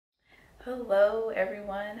Hello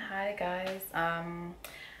everyone. Hi guys.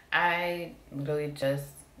 I literally just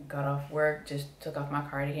got off work, just took off my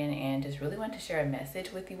cardigan and just really wanted to share a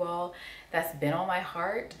message with you all that's been on my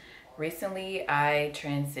heart. Recently I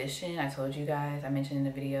transitioned. I told you guys, I mentioned in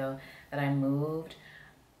the video that I moved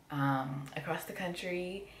across the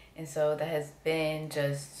country, and so that has been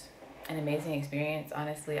just an amazing experience.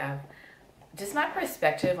 Honestly, my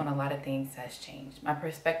perspective on a lot of things has changed. My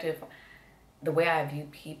perspective, the way I view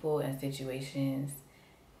people and situations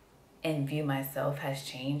and view myself has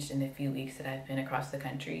changed in the few weeks that I've been across the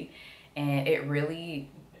country. And it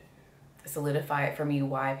really solidified for me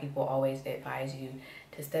why people always advise you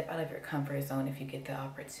to step out of your comfort zone if you get the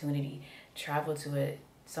opportunity. Travel to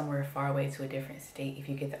somewhere far away, to a different state, if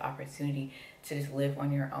you get the opportunity to just live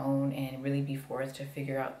on your own and really be forced to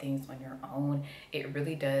figure out things on your own. It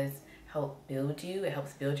really does help build you. It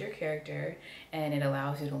helps build your character, and it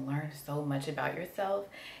allows you to learn so much about yourself.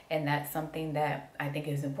 And that's something that I think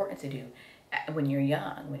is important to do when you're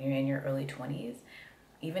young, when you're in your early 20s,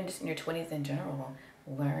 even just in your 20s in general.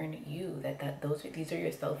 Learn you, these are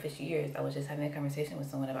your selfish years. I was just having a conversation with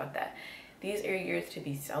someone about that. These are your years to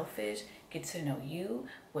be selfish, get to know you.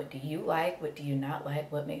 What do you like? What do you not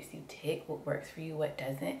like? What makes you tick? What works for you? What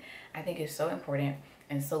doesn't? I think it's so important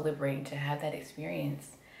and so liberating to have that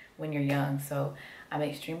experience when you're young. So I'm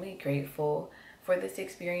extremely grateful for this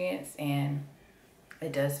experience, and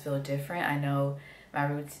it does feel different. I know my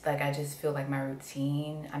roots, like I just feel like my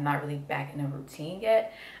routine, I'm not really back in a routine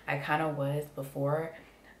yet. I kind of was before,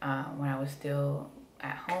 when I was still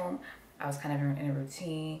at home. I was kind of in a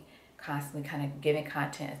routine, constantly kind of giving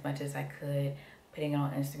content as much as I could, putting it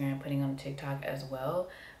on Instagram, putting it on TikTok as well.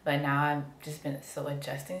 But now I've just been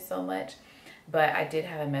adjusting so much. But I did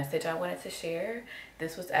have a message I wanted to share.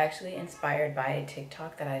 This was actually inspired by a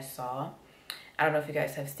TikTok that I saw. I don't know if you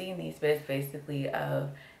guys have seen these, but it's basically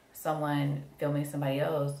of someone filming somebody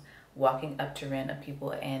else walking up to random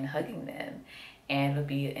people and hugging them. And it would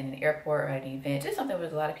be in an airport or an event, just something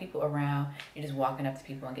with a lot of people around. You're just walking up to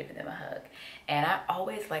people and giving them a hug. And I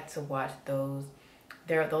always like to watch those.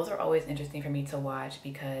 Those are always interesting for me to watch,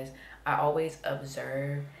 because I always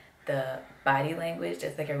observe the body language,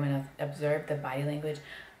 just like everyone else, observe the body language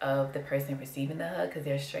of the person receiving the hug, because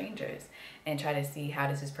they're strangers, and try to see, how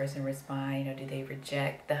does this person respond? You know, do they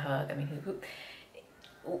reject the hug? I mean,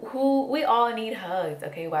 who we all need hugs,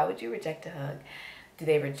 okay? Why would you reject a hug? Do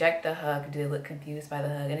they reject the hug? Do they look confused by the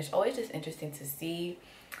hug? And it's always just interesting to see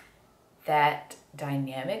that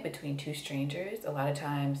dynamic between two strangers. A lot of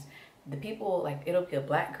times the people, like, it'll be a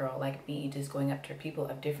black girl like me just going up to people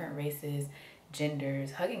of different races,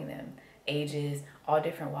 genders, hugging them, ages, all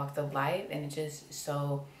different walks of life. And it's just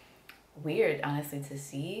so weird, honestly, to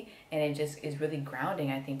see. And it just is really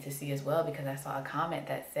grounding, I think, to see as well, because I saw a comment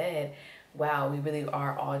that said, wow, we really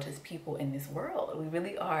are all just people in this world. We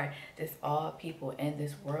really are just all people in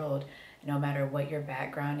this world, no matter what your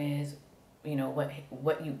background is, you know,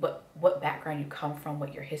 what background you come from,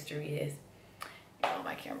 what your history is. Oh,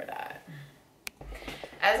 my camera died.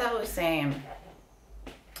 As I was saying,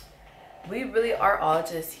 we really are all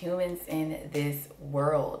just humans in this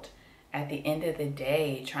world. At the end of the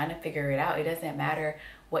day, trying to figure it out. It doesn't matter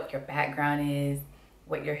what your background is,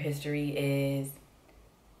 what your history is.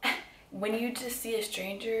 When you just see a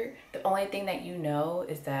stranger, the only thing that you know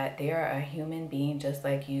is that they are a human being just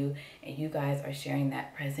like you, and you guys are sharing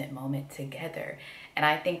that present moment together. And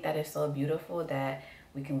I think that is so beautiful, that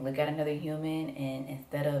we can look at another human, and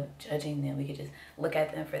instead of judging them, we could just look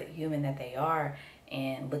at them for the human that they are,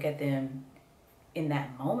 and look at them in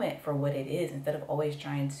that moment for what it is, instead of always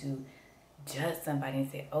trying to judge somebody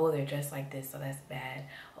and say, oh, they're dressed like this, so that's bad.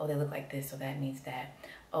 Oh, they look like this, so that means that.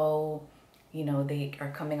 Oh, you know, they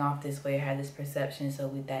are coming off this way or have this perception,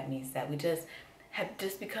 so that means that. We just have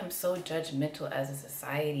just become so judgmental as a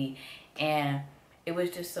society. And it was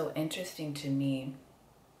just so interesting to me,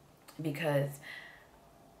 because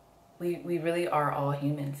we really are all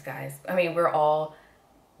humans, guys. I mean,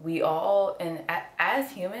 and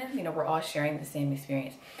as humans, you know, we're all sharing the same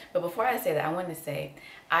experience. But before I say that, I wanted to say,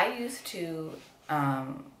 I used to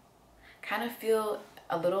kind of feel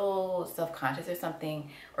a little self-conscious or something,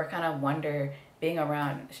 or kind of wonder, being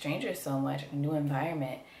around strangers so much, a new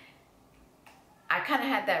environment. I kind of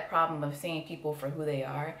had that problem of seeing people for who they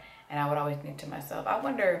are, and I would always think to myself, I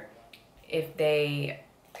wonder if they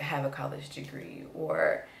have a college degree,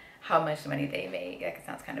 or how much money they make. That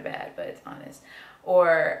sounds kind of bad, but it's honest.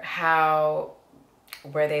 Or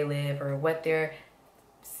where they live, or what their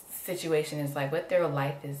situation is like, what their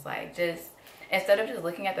life is like. Just instead of just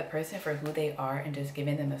looking at the person for who they are and just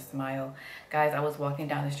giving them a smile. Guys, I was walking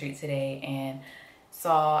down the street today and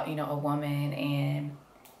saw, you know, a woman, and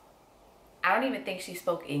I don't even think she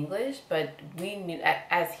spoke English, but we knew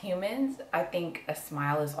as humans, I think a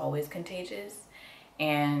smile is always contagious.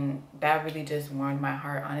 And that really just warmed my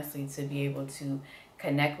heart, honestly, to be able to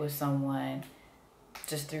connect with someone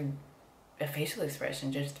just through a facial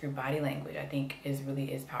expression, just through body language. I think is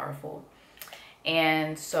powerful.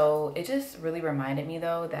 And so it just really reminded me,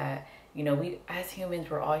 though, that, you know, we as humans,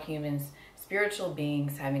 we're all humans, spiritual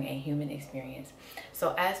beings having a human experience.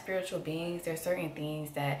 So as spiritual beings, there are certain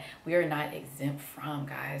things that we are not exempt from,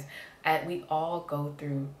 guys. We all go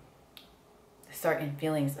through certain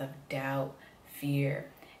feelings of doubt,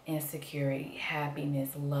 fear, insecurity, happiness,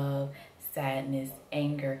 love, sadness,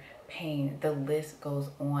 anger, pain. The list goes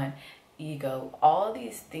on. Ego. All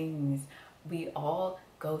these things we all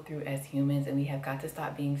go through as humans, and we have got to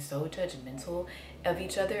stop being so judgmental of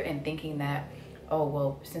each other and thinking that, oh,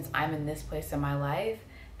 well, since I'm in this place in my life,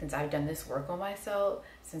 since I've done this work on myself,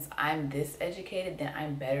 since I'm this educated, then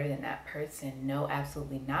I'm better than that person. No,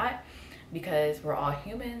 absolutely not, because we're all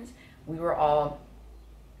humans. We were all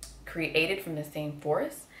created from the same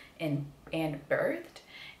force and birthed,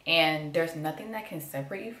 and there's nothing that can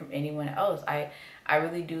separate you from anyone else. I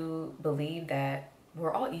really do believe that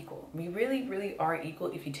we're all equal. We really, really are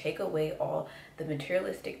equal. If you take away all the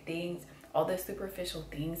materialistic things, all the superficial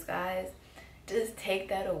things, guys, just take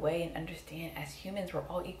that away and understand, as humans, we're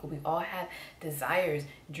all equal. We all have desires,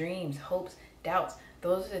 dreams, hopes, doubts.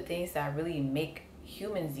 Those are the things that really make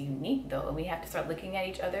humans unique, though. And we have to start looking at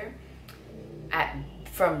each other at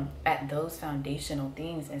those foundational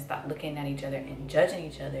things, and stop looking at each other and judging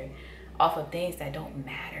each other off of things that don't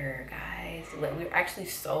matter, guys. We're actually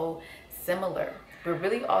so similar. We're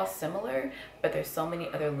really all similar, but there's so many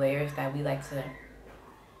other layers that we like to,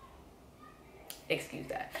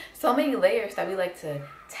 so many layers that we like to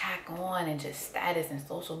tack on, and just status and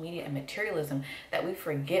social media and materialism, that we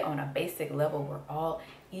forget on a basic level we're all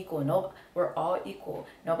equal. No, we're all equal.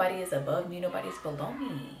 Nobody is above me, nobody's below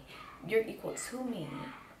me. You're equal to me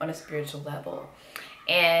on a spiritual level.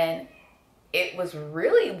 And it was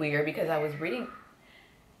really weird because I was reading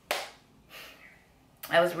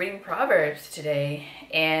Proverbs today,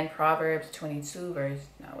 and Proverbs 22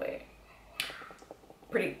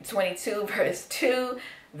 verse 2,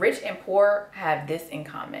 rich and poor have this in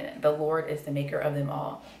common: the Lord is the maker of them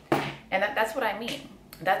all. And that's what I mean.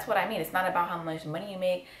 That's what I mean. It's not about how much money you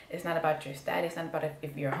make. It's not about your status. It's not about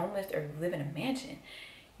if you're homeless or live in a mansion.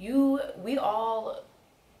 We all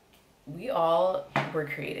were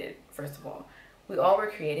created. First of all, we all were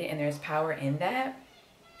created, and there's power in that.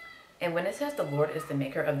 And when it says the Lord is the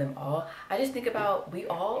maker of them all, I just think about, we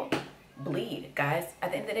all bleed, guys.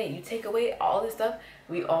 At the end of the day, you take away all this stuff,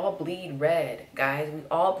 we all bleed red, guys. We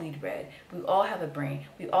all bleed red. We all have a brain.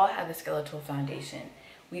 We all have a skeletal foundation.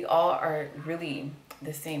 We all are really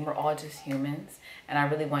the same. We're all just humans. And I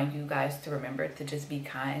really want you guys to remember to just be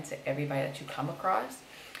kind to everybody that you come across.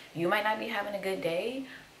 You might not be having a good day,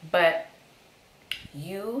 but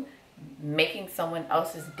you making someone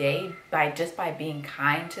else's day by being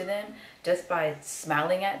kind to them, just by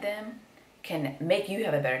smiling at them, can make you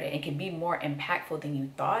have a better day and can be more impactful than you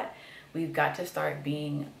thought. We've got to start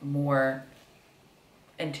being more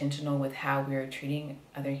intentional with how we're treating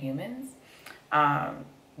other humans.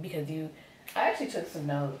 Because I actually took some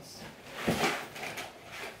notes.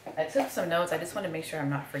 I just want to make sure I'm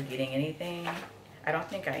not forgetting anything. I don't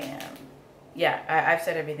think I am. Yeah, I've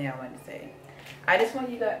said everything I wanted to say. I just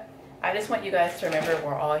want you guys to remember,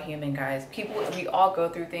 we're all human, guys. We all go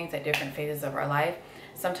through things at different phases of our life.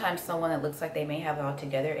 Sometimes someone that looks like they may have it all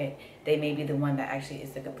together, and they may be the one that actually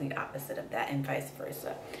is the complete opposite of that, and vice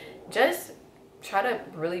versa. Just try to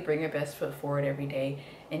really bring your best foot forward every day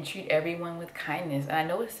and treat everyone with kindness. And I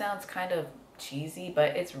know it sounds kind of cheesy,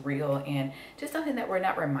 but it's real, and just something that we're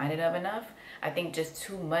not reminded of enough. I think just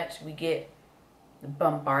too much we get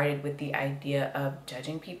bombarded with the idea of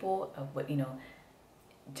judging people, of what,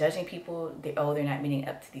 judging people. They're not meeting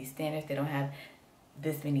up to these standards. They don't have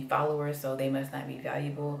this many followers, so they must not be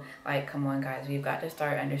valuable. Like, come on, guys. We've got to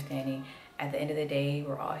start understanding, at the end of the day,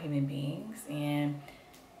 we're all human beings, and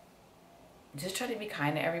just try to be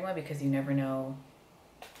kind to everyone, because you never know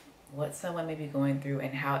what someone may be going through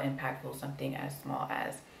and how impactful something as small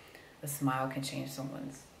as a smile can change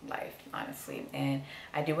someone's life, honestly. And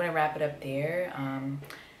I do want to wrap it up there.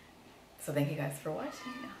 So thank you guys for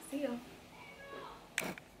watching. I'll see you.